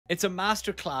It's a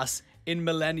masterclass in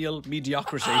millennial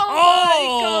mediocrity.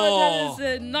 Oh my god,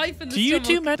 that is a knife in the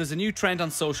stomach. There's a new trend on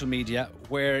social media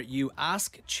where you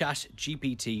ask Chat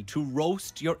GPT to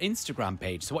roast your Instagram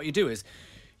page. So what you do is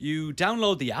you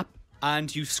download the app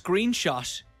and you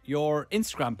screenshot your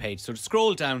Instagram page. So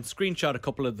scroll down, screenshot a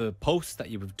couple of the posts that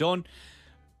you've done,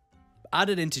 add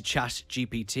it into Chat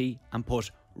GPT and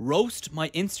put roast my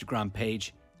Instagram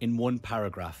page in one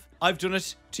paragraph. I've done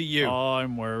it to you. Oh,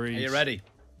 I'm worried. Are you ready?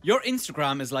 Your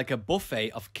Instagram is like a buffet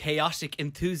of chaotic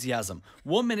enthusiasm.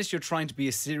 One minute you're trying to be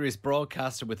a serious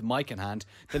broadcaster with a mic in hand.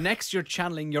 The next you're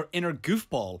channeling your inner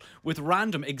goofball with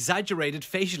random exaggerated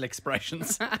facial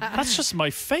expressions. That's just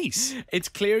my face. It's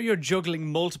clear you're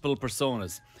juggling multiple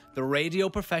personas. The radio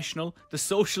professional, the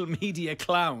social media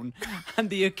clown, and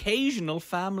the occasional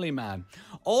family man.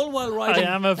 All while writing...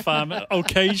 I am a fan.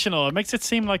 Occasional. It makes it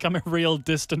seem like I'm a real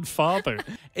distant father.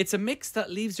 It's a mix that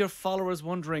leaves your followers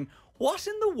wondering, what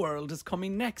in the world is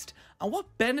coming next? And what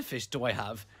benefit do I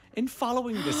have in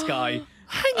following this guy?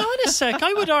 Hang on a sec.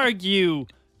 I would argue,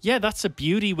 yeah, that's a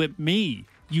beauty with me.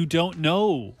 You don't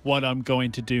know what I'm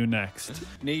going to do next.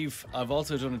 Niamh, I've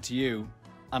also done it to you,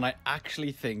 and I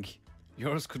actually think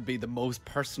yours could be the most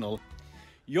personal.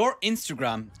 Your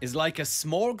Instagram is like a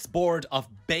smorgasbord of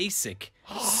basic,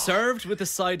 served with a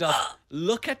side of,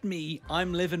 look at me,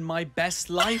 I'm living my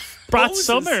best life. Brad poses.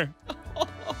 Summer.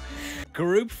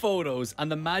 Group photos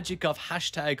and the magic of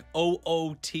hashtag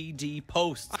OOTD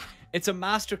posts. It's a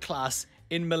masterclass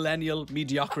in millennial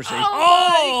mediocrity.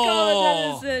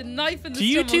 Oh my god, that is a knife in the Do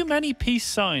you stomach. do many peace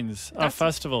signs at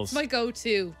festivals? My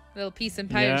go-to. Little peace and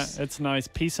pout. Yeah, it's nice.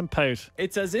 Peace and pout.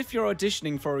 It's as if you're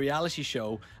auditioning for a reality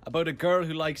show about a girl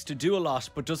who likes to do a lot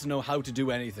but doesn't know how to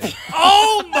do anything.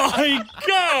 Oh my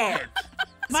god!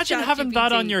 Imagine Chat having GPT.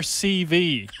 that on your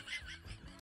CV.